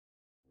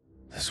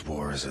This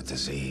war is a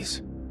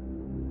disease,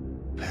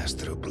 passed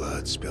through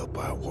blood spilled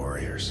by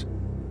warriors.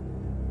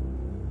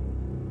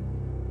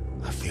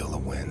 I feel the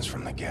winds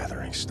from the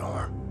gathering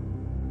storm.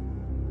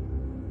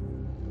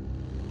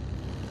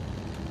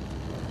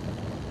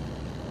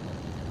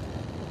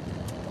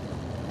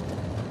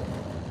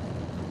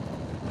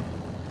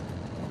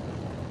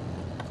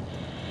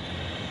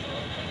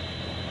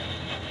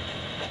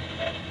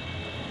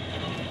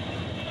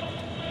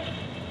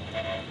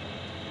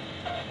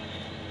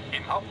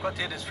 Im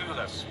Hauptquartier des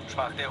Führers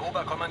sprach der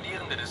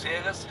Oberkommandierende des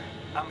Heeres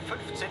am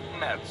 15.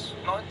 März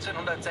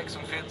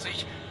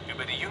 1946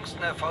 über die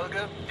jüngsten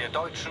Erfolge der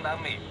deutschen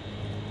Armee.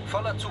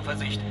 Voller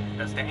Zuversicht,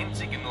 dass der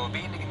Endsieg in nur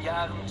wenigen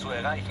Jahren zu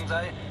erreichen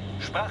sei,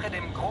 sprach er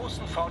dem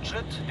großen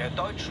Fortschritt der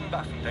deutschen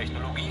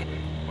Waffentechnologie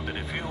unter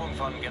der Führung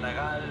von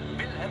General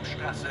Wilhelm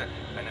Strasse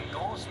einen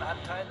großen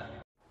Anteil an.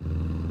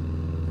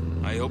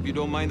 I hope you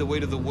don't mind the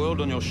weight of the world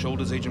on your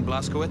shoulders, Agent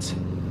Blazkowicz.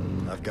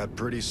 I've got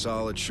pretty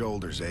solid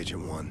shoulders,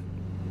 Agent 1.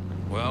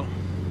 Well,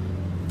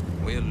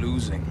 we're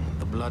losing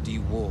the bloody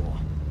war.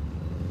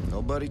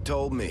 Nobody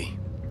told me.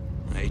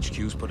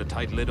 HQ's put a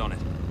tight lid on it.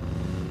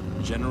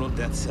 General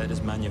Deathshead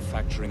is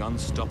manufacturing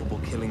unstoppable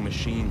killing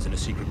machines in a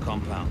secret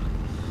compound.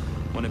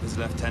 One of his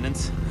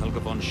lieutenants, Helga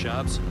von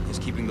Schabs, is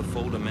keeping the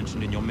folder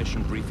mentioned in your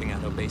mission briefing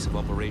at her base of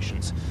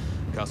operations,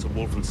 Castle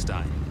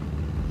Wolfenstein.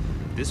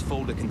 This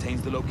folder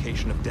contains the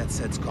location of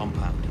Deathshead's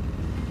compound.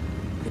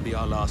 Could be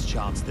our last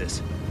chance,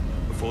 this,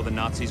 before the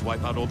Nazis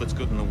wipe out all that's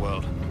good in the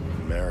world.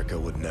 America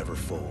would never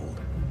fold.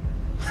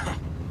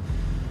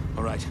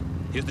 All right,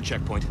 here's the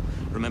checkpoint.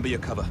 Remember your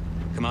cover.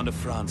 Commander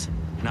Franz,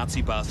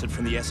 Nazi bastard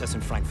from the SS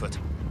in Frankfurt.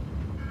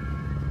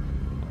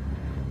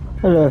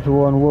 Hello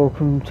everyone,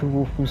 welcome to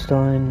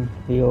Wolfenstein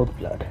The Old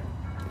Blood.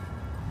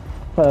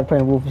 While I'm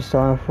playing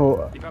Wolfenstein, I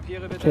thought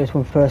this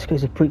one first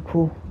because it's a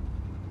prequel.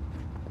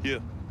 Hier.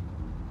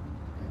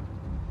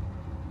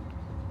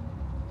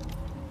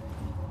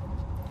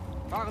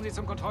 Fahren Sie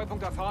zum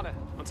Kontrollpunkt da vorne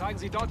und zeigen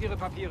Sie dort Ihre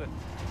Papiere.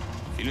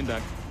 Vielen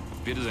Dank.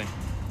 Wiedersehen.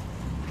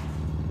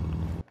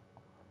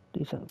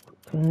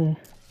 Okay.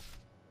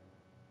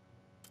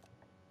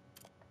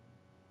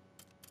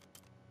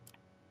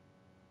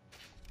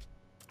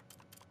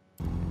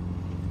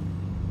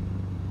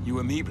 You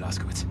and me,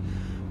 Blazkowicz.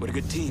 We're a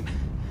good team.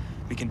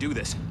 We can do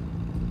this.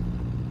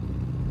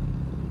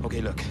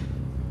 Okay, look.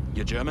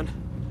 You're German?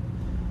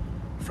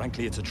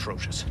 Frankly, it's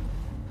atrocious.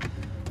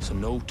 So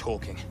no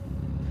talking.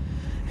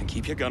 And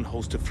keep your gun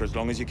holstered for as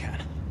long as you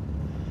can.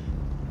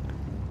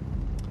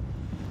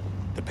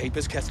 The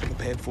papers Kessler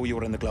prepared for you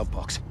are in the glove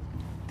box.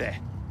 There.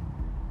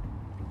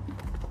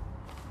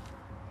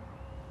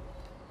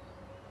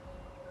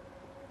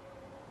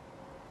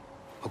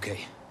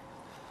 Okay.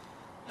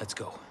 Let's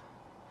go.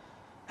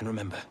 And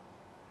remember,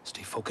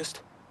 stay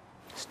focused,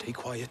 stay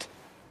quiet,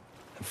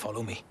 and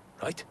follow me,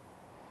 right?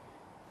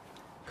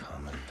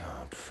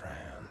 Commandant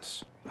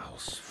Franz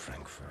aus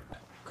Frankfurt.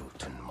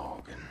 Guten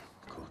Morgen.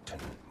 Guten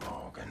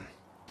Morgen.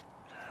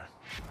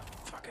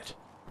 Fuck it.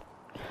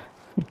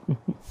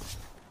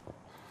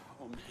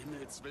 Um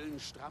Himmels Willen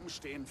stramm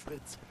stehen,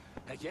 Fritz.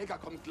 Herr Jäger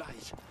kommt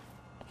gleich.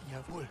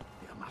 Jawohl,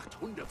 er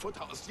macht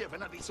Hundefutter aus dir,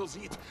 wenn er dich so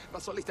sieht.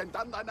 Was soll ich denn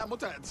dann deiner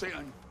Mutter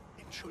erzählen?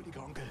 Entschuldige,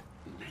 Onkel.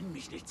 Nenn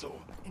mich nicht so.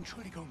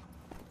 Entschuldigung.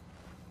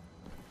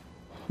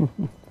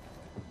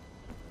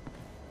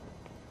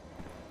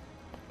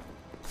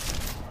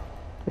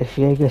 This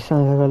Jaeger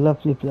sounds like a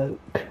lovely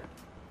bloke.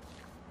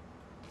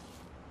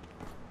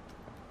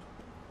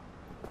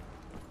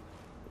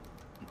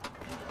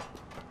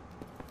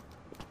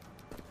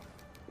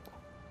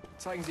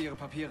 Zeigen Sie Ihre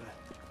Papiere.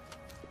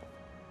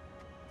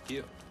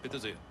 Hier, bitte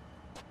sehr.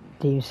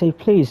 Do you say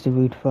please, the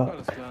rude fuck?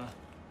 Alles klar.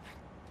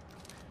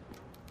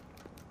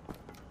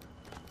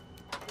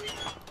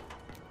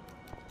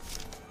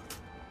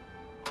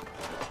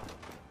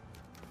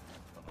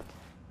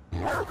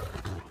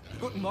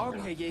 Guten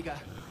Morgen, Herr Jäger.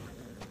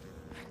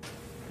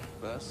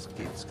 Was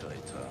geht's,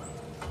 Greta?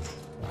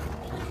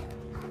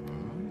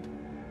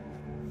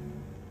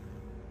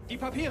 Die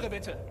Papiere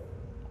bitte.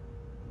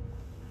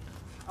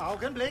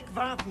 Augenblick,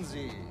 warten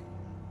Sie.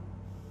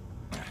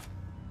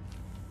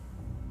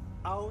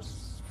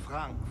 Aus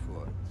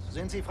Frankfurt.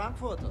 Sind Sie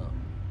Frankfurter?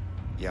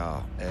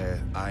 Ja,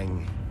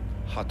 ein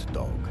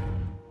Hotdog.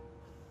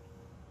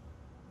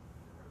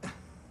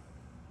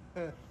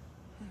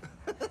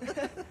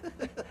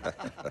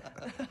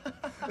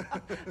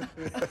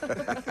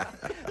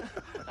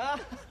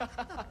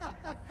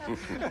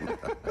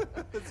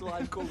 So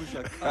ein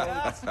komischer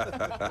Kauz.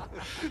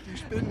 Die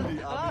spinnen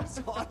die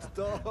Amis.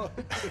 Hotdog.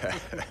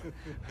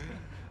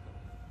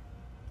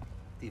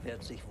 Die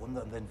werden sich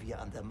wundern, wenn wir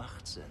an der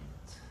Macht sind.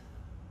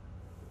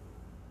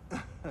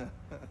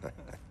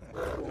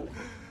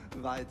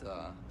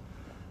 Weiter.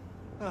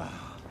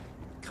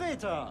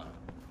 Kreta.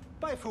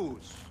 Bei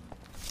Fuß.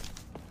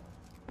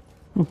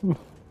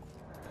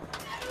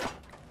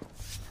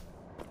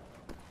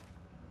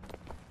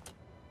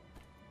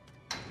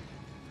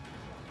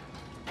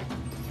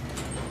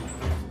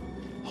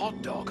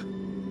 Hot dog.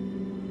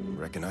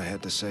 Reckon I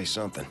had to say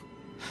something.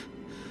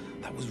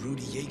 That was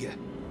Rudy Jaeger.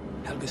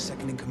 Helga's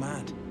second in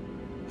command.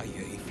 I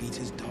hear he feeds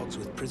his dogs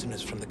with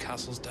prisoners from the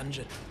castle's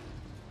dungeon.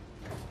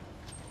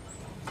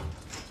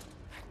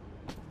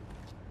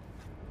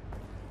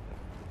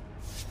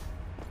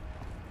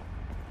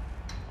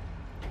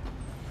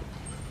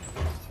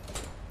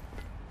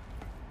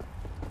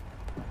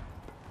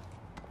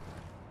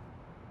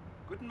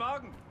 Guten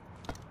Morgen.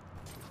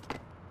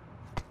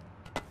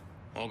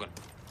 Morgan.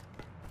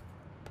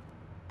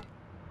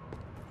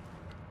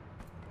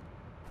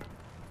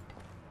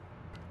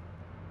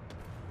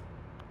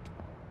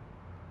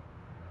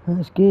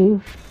 Let's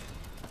go.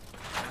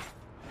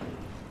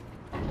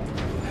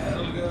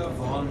 Helga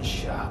von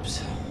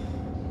Schaps.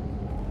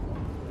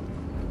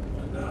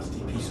 A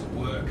nasty piece of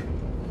work.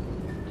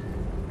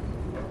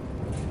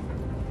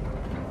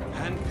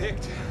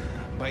 Handpicked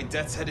by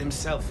Death's Head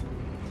himself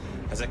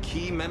as a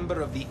key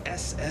member of the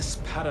SS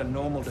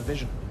Paranormal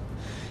Division.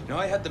 You know,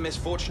 I had the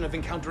misfortune of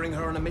encountering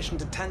her on a mission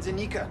to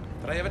Tanzania.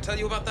 Did I ever tell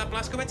you about that,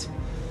 Blazkowicz?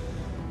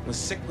 Was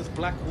sick with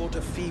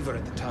Blackwater fever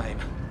at the time.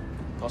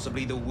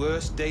 Possibly the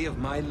worst day of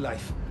my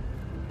life.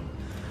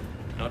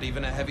 Not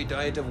even a heavy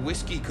diet of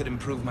whiskey could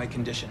improve my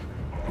condition,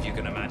 if you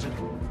can imagine.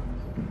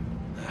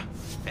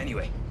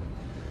 Anyway,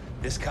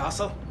 this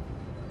castle,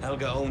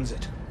 Helga owns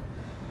it.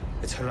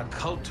 It's her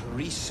occult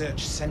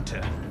research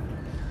center.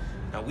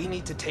 Now we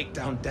need to take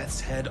down Death's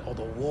Head or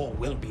the war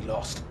will be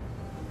lost.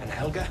 And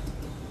Helga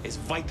is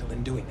vital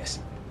in doing this.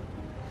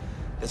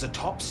 There's a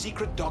top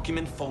secret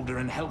document folder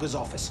in Helga's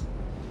office.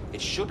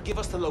 It should give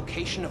us the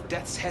location of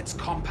Death's Head's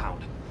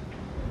compound.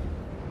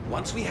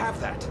 Once we have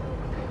that,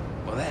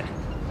 well then,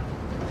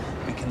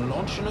 we can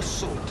launch an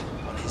assault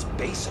on his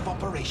base of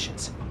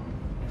operations.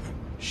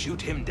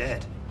 Shoot him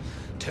dead,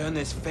 turn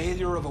this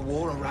failure of a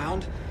war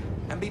around,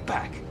 and be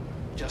back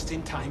just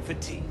in time for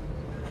tea.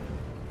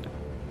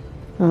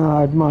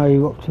 I admire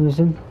your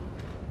optimism.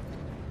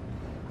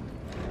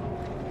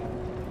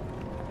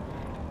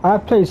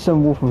 I've played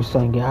some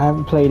Wolfenstein games. I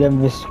haven't played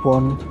this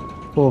one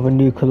or the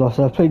new Colossus.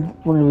 I've played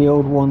one of the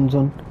old ones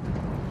on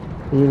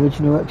the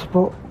original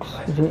Xbox.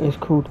 It's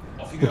called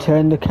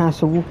Return to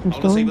Castle Wolfenstein.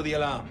 I'll disable the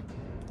alarm.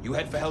 You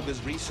head for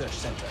Helga's research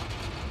center.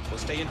 We'll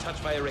stay in touch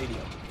via radio.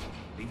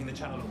 Leaving the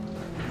channel open.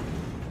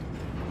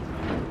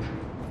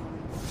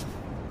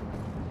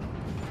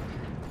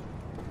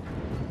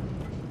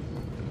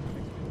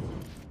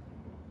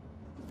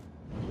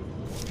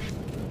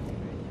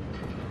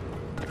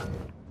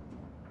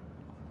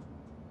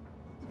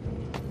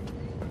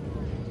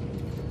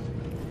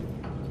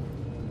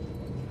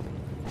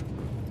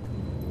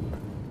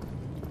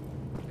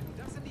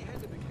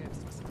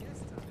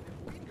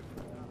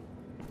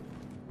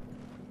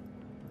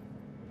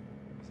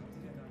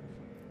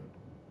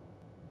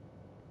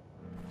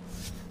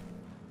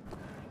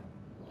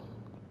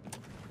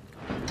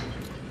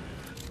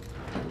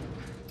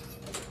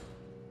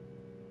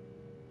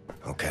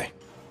 Okay,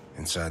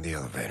 inside the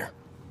elevator.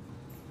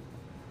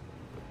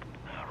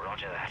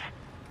 Roger that.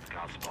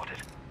 Scout spotted.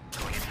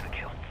 Going into the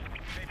kill.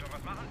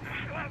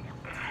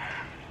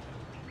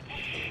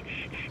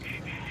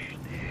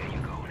 There you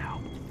go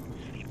now.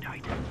 Sleep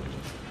tight.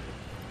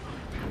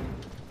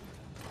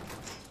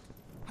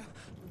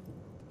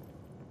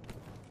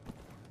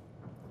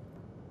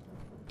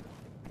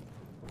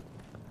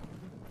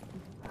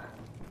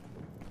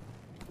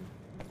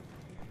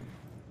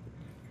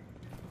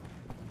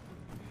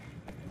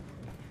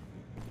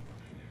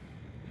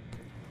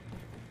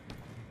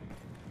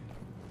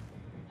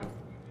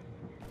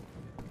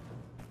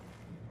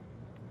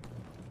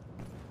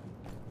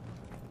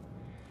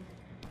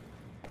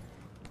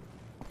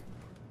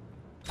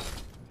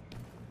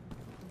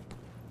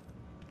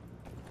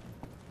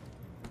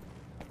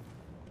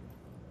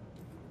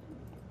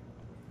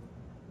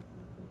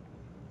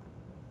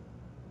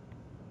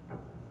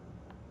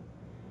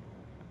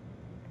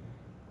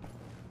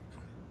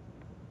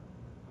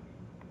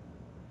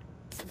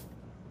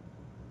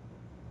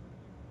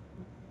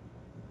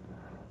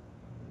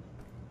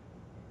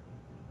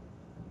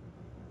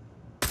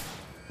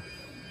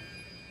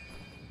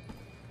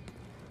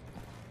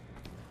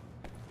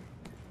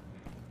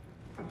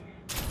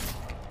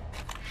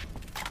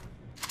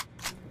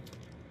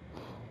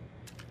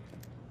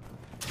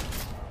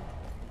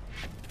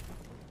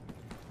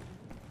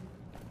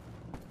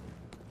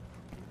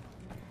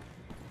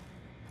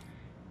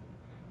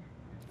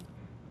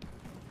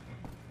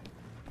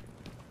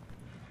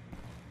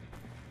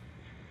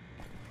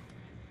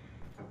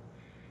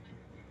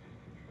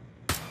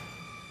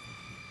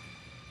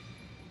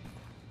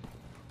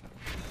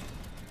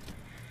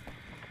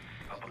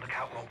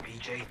 Catwalk,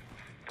 BJ.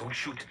 Don't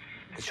shoot.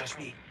 It's just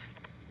me.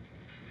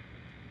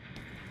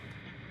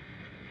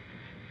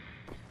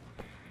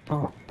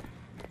 Oh.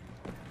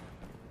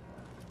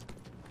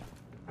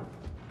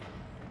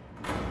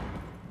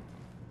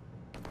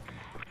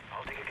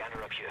 I'll take a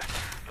gander up here.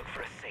 Look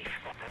for a safe.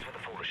 That's where the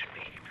folder should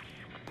be.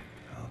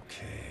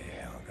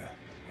 Okay, Helga.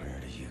 Where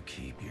do you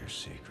keep your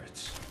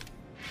secrets?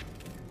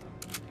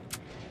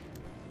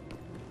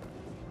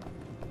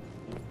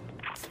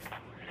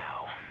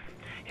 Now,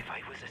 if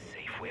I was a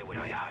safe, where would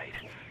I hide?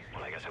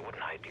 Well, I guess I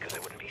wouldn't hide because I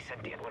wouldn't be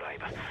sentient, would I?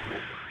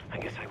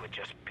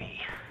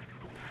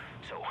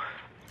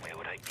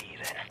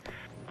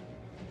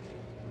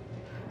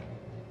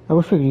 I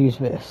wish we could use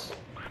this.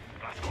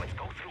 Let's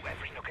go through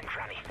every nook and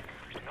cranny.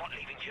 Not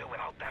leaving here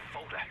without that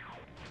folder.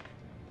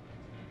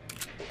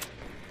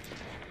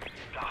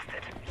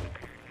 Blasted.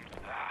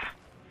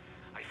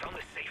 I found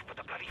the safe, but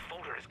the bloody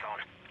folder is gone.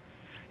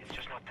 It's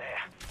just not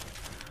there.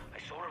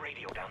 I saw a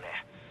radio down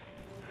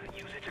there.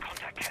 Use it to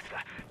contact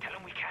Kessler. Tell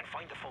him we can't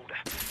find the folder.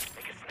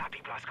 Make it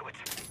snappy,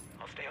 Blazkowicz.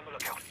 I'll stay on the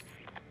lookout.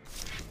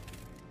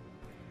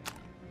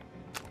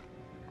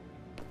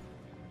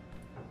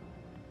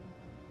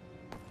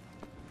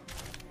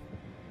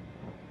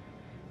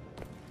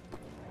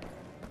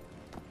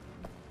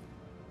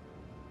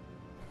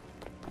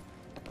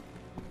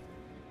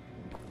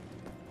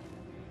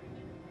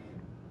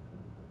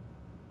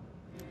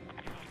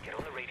 Get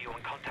on the radio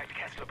and contact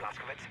Kessler,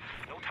 Blazkowicz.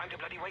 No time to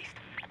bloody waste.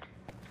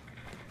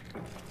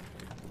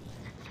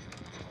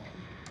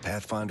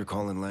 Pathfinder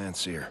calling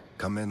Landseer.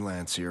 Come in,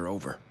 Landseer.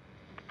 Over.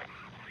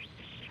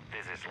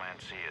 This is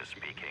Landseer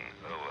speaking.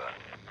 Over.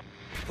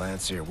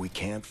 Landseer, we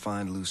can't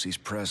find Lucy's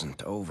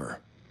present. Over.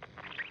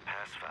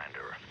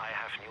 Pathfinder, I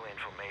have new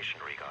information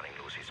regarding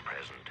Lucy's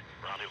present.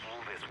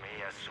 Rendezvous with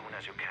me as soon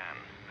as you can.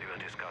 We will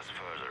discuss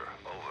further.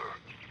 Over.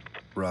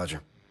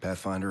 Roger.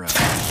 Pathfinder out.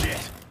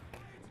 Shit!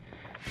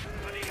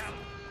 Bloody hell!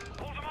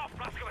 Hold them off,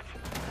 Blazkowicz!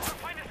 I'll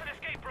find us an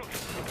escape route!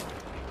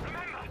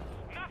 Remember,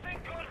 nothing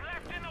good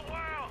left in the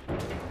world!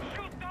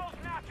 Shoot those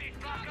Nazis,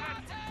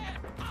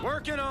 Blazkowicz!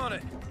 Working on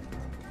it!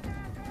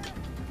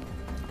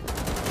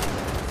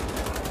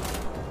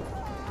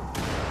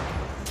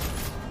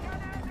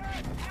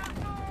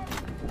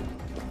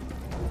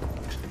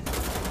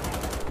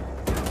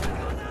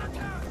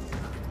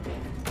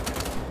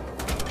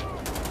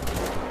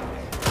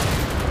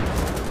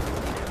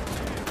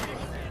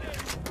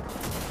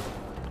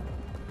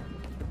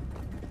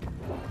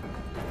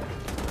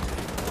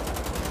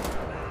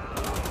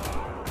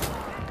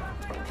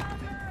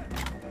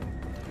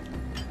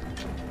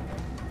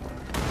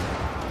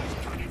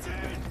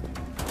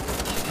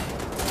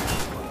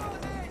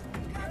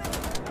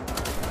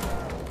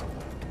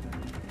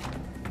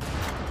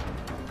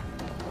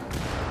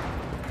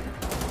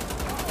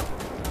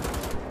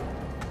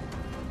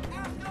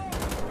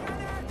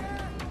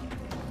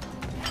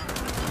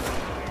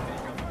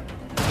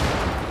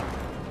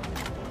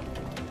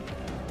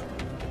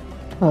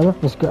 I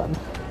love this gun.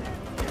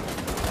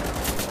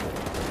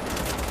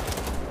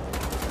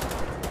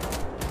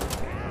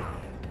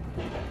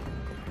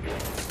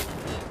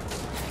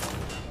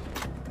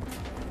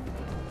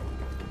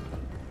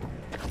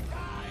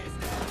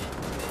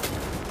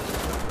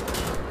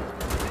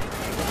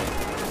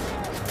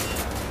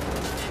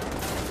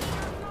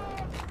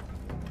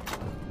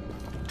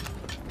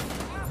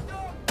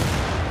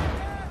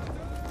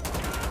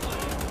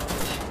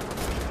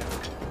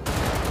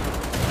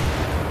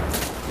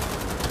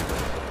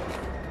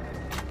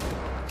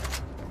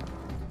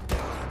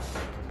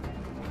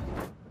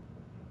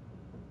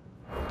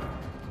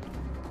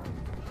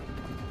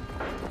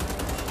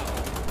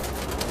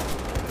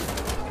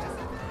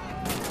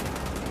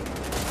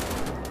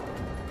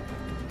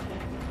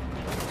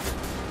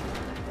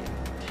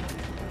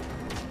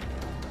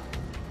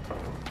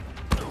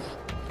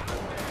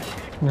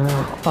 No,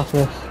 fuck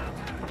this.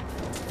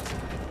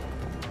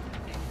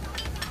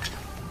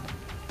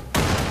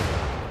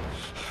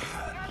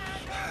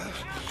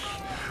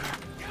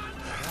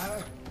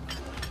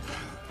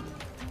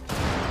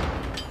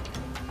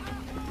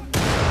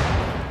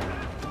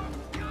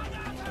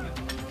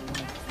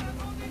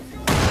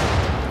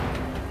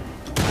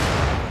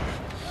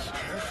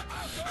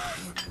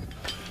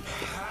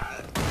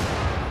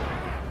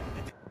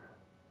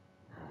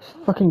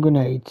 Fucking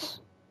grenades.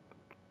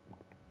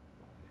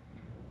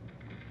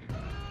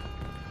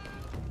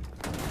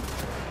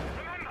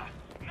 Remember,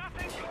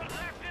 nothing good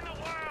left in the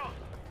world!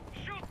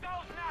 Shoot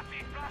those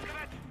Nazis,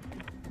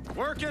 Blazkowicz!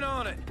 Working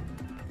on it!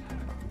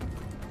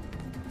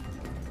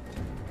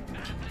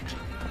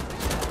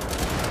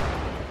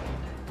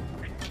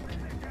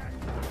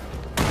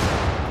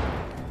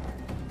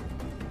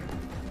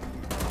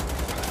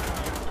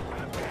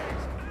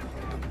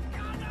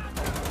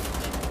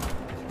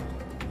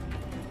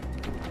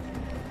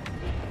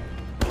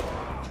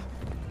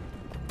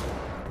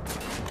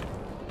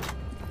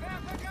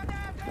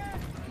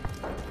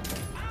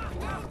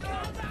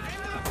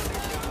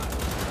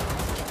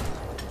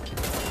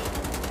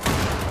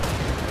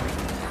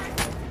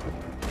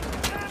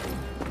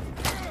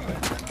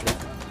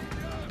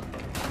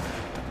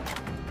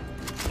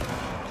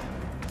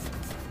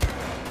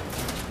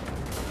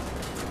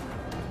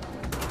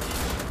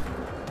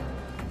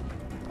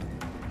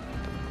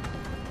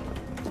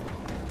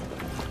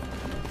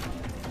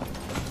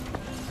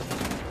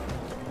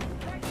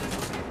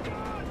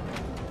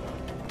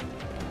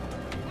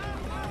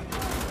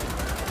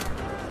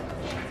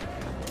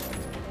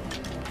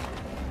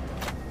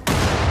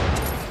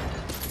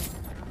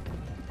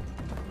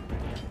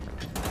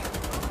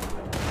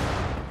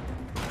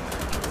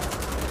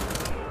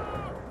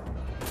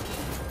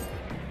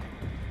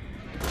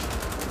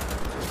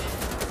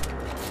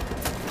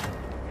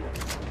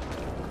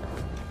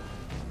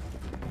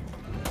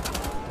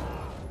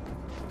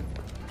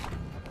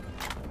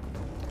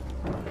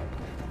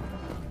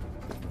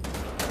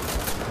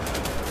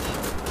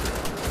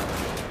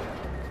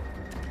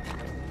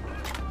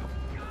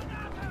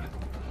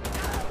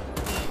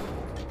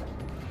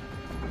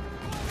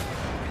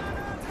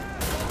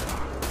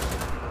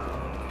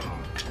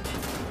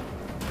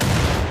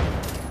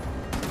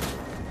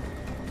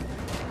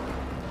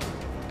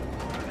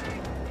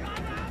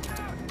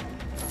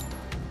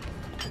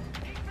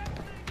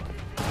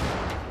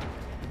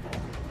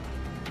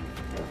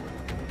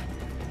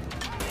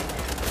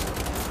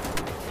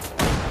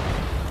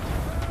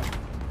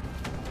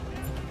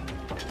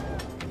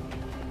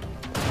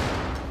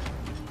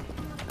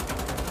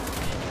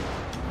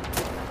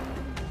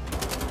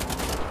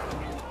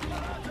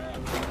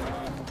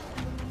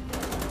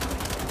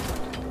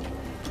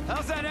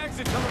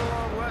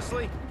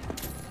 Seriously?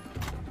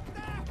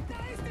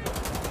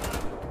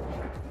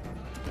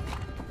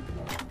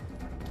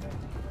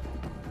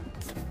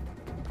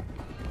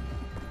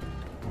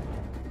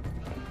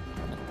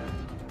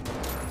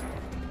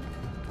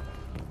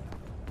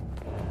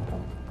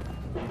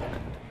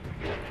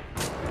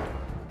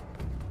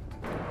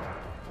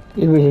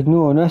 He was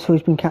ignoring us, or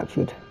he's been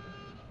captured.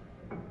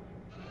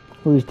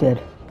 Or he's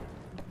dead.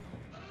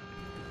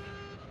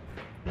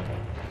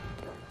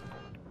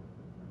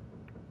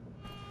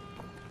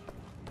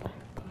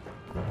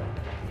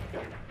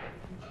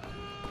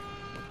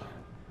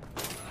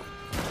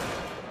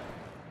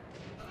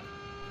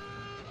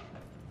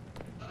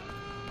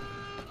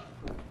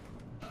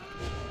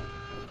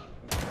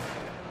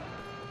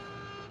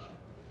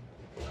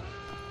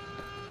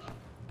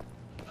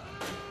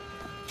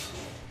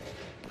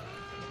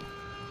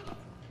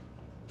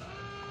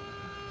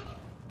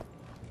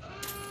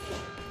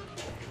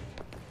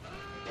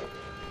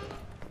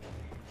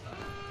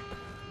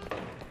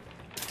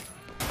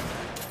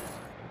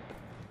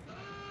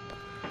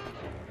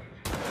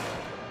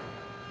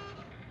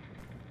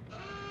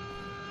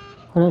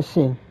 I don't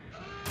see him.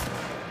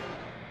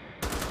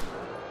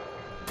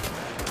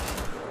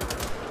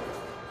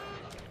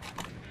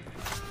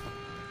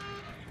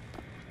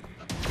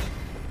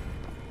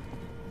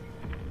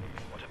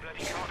 What a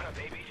bloody corner,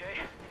 baby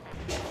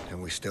J.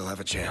 And we still have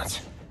a chance.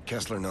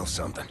 Kessler knows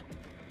something.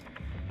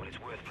 Well, it's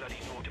worth bloody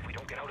naught if we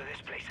don't get out of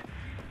this place.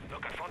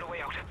 Look, I found a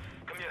way out.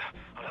 Come here,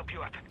 I'll help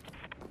you up.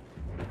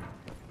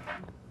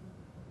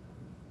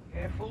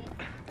 Careful,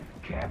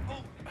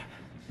 careful.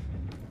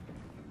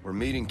 We're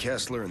meeting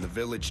Kessler in the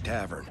village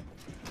tavern.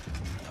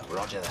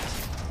 Roger that.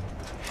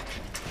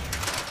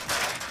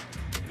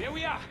 Here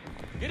we are.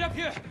 Get up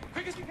here,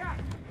 quick as you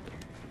can.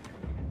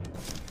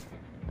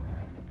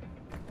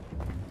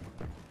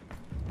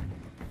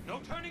 No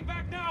turning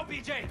back now,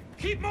 BJ.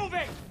 Keep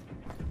moving.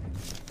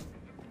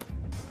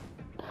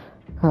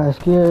 Alright, let's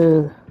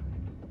go.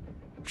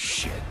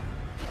 Shit.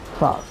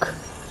 Fuck.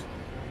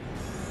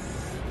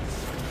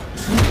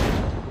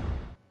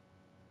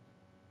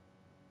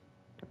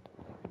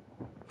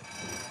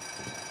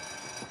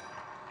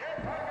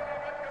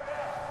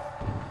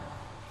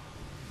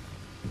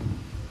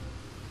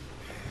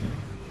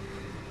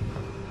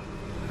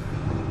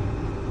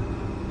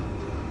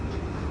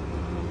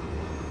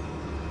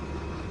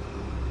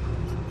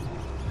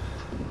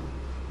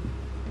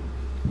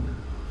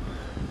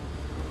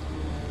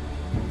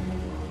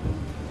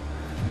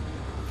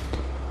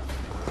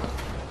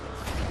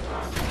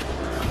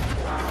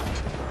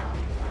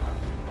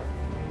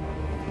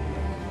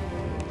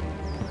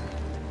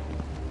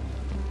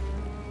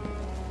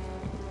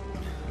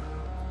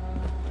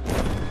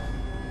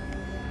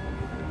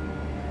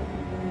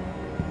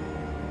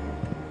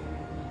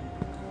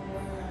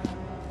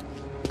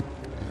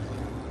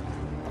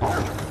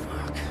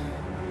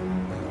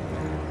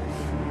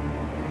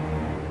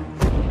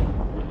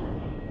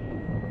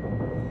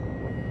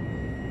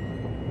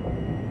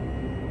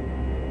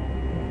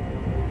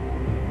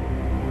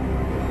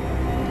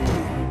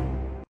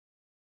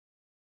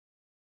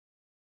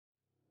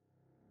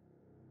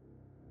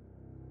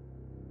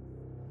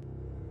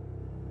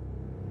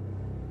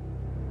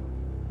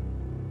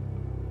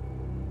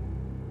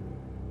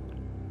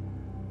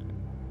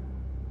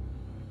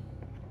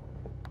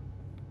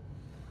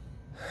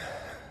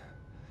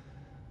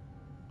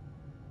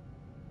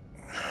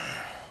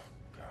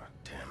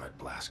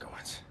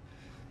 Blaskowitz.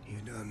 You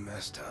done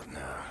messed up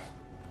now.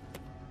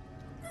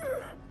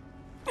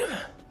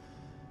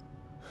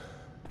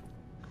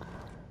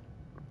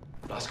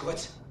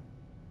 Blaskowitz?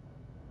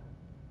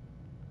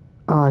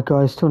 Alright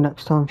guys, till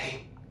next time.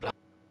 Hey,